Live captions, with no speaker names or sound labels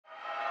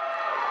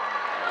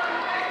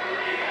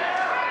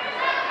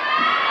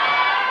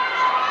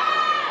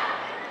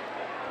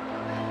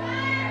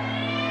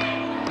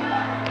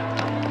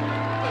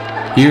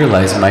Here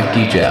lies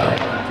Mikey Jam,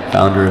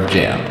 founder of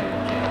Jam.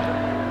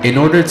 In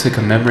order to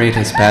commemorate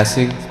his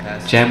passing,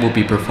 Jam will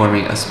be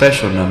performing a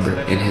special number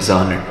in his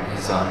honor.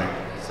 It's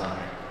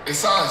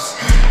us.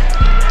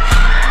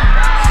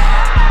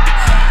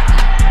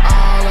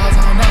 All eyes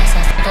on us,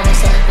 I think I'm a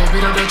sack, but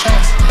beat up the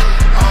chest.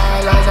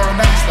 All eyes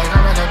on us, like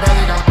I'm at the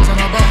belly, got hoes on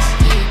the bus.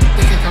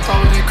 Think it can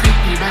fall with it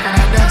creepy, back on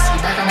that dust,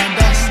 back on that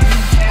dust.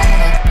 I'm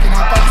on that fucking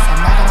that bus,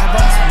 I'm back on that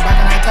bus, I'm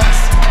back on that test.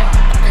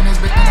 Fucking this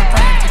bitch in the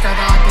frame,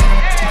 together I did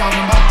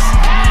 $10,000.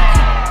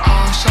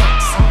 All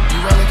shucks, you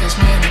really catch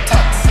me in the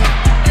tux.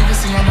 You can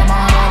see under my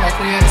heart like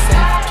we had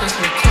safe, just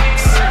for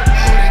kicks.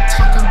 Who they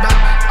talking about?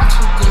 I'm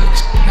too good,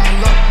 now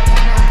look.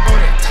 Who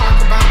they talk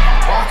about?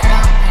 Walking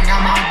out, ain't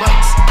got my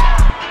bucks.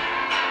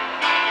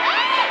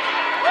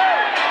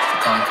 It's the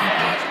concrete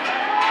boys,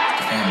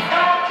 the family.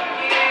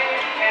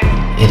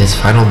 In his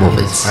final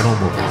moments,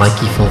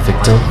 Mikey fell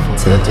victim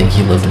to the thing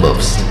he loved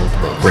most,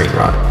 brain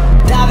rot.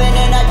 Diving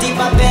in that deep,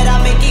 I bet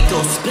I make it go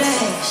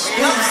splash.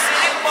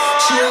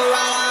 She a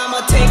rider,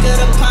 I'ma take her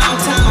to Pound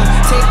Town.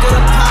 Take her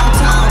to Pound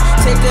Town,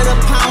 take her to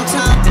Pound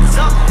Town.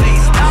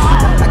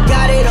 I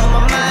got it on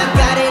my mind,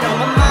 got it on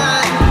my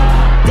mind.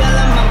 Girl,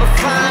 I'm number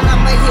fine,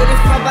 I'ma hit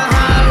it from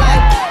behind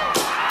like.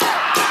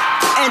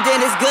 And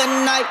then it's good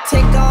night,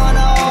 take her on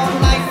a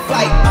all-night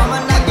flight.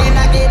 I'ma knock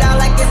it out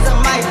like it's a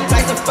mic.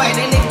 Try to fight,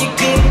 and if you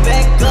get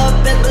back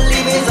up, best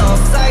believe it's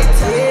on sight.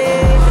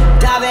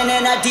 Yeah. Diving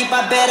in that deep,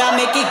 I bet I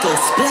make it go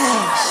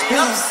splash.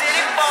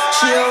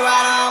 She a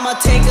rider, I'ma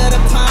take her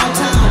to Pound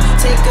Town.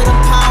 Take her to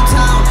Pound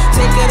Town,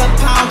 take her to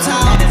Pound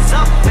Town.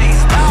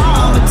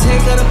 I'ma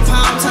take her to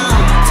Pound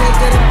Town. Take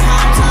her to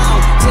Pound Town,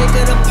 take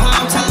her to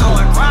Pound Town.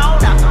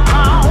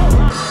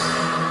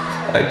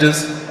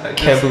 I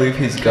can't believe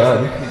he's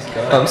gone.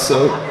 I'm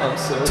so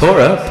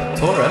tore up.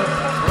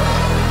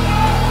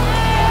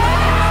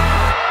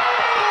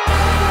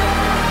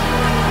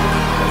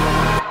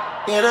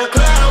 In a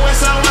club with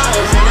some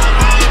models and I'm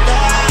like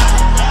that.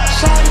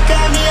 Shawty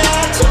got me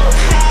out too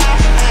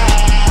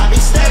high. I be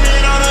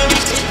stepping on the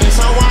beach in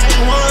some white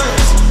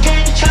ones.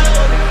 Can't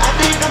control, I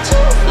think I'm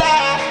too fly.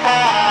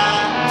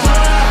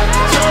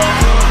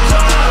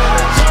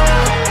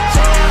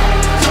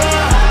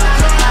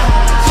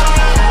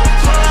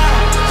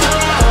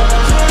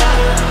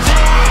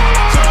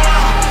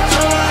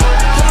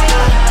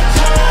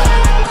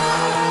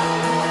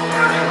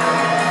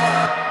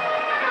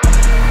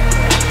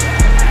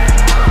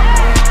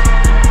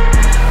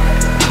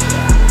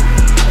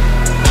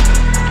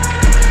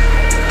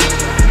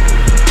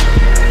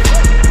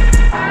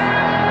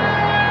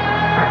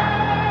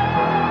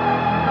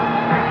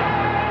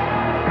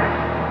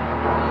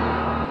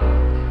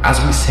 As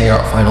we say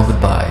our final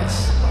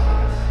goodbyes,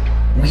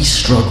 we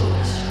struggle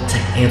to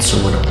answer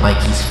one of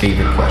Mikey's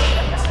favorite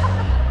questions.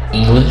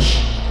 English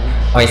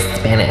or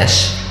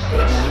Spanish?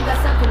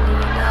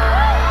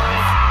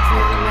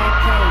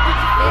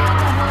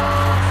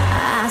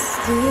 I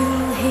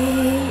still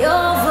hear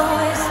your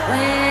voice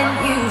when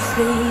you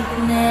sleep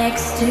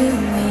next to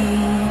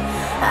me.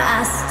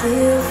 I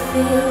still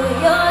feel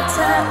your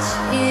touch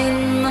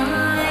in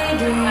my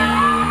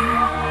dream.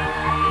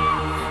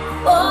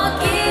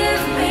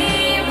 Forgive me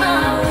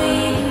my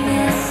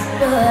weakness,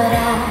 but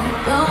I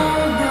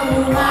don't know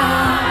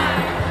why.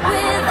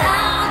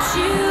 Without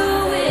you,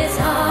 it's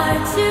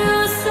hard to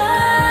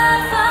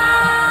survive.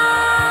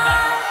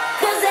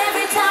 'Cause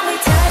every time we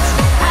touch,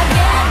 I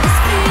get this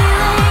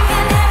feeling,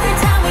 and every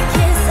time we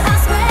kiss, I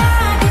swear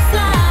I could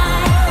fly.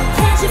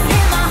 Can't you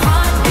feel my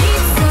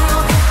heartbeat? So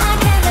I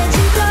can't let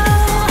you go.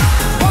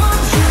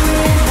 Want you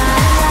in my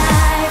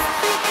life.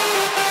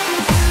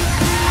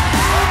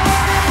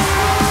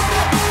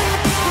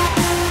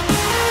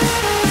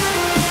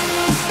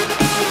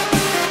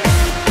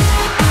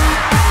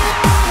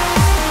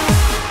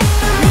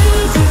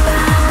 Need you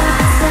by my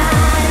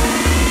side.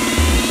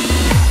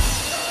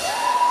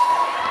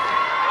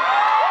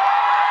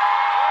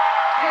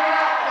 Give it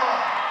up for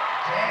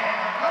Jam.